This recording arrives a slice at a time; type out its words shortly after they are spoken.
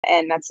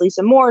and that's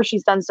Lisa Moore.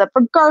 She's done stuff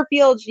for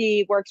Garfield.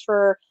 She works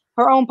for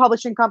her own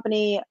publishing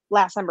company,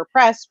 Last Ember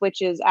Press,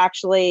 which is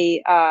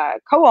actually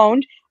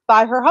co-owned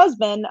by her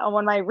husband,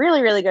 one of my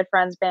really, really good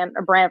friends,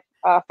 Brant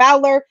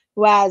Fowler,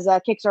 who has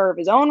a Kickstarter of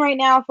his own right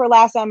now for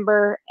Last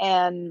Ember,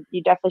 and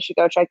you definitely should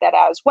go check that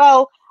out as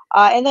well.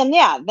 And then,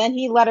 yeah, then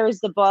he letters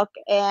the book,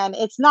 and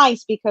it's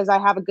nice because I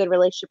have a good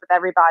relationship with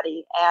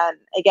everybody. And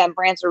again,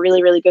 Brant's a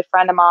really, really good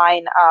friend of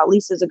mine.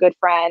 Lisa's a good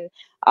friend.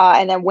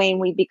 And then Wayne,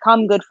 we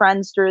become good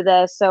friends through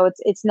this. So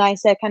it's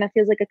nice. It kind of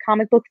feels like a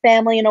comic book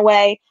family in a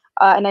way.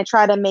 And I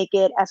try to make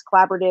it as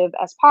collaborative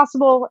as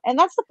possible. And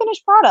that's the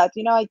finished product.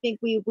 You know, I think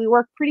we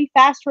work pretty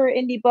fast for an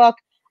indie book,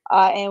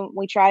 and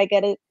we try to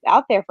get it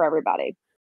out there for everybody.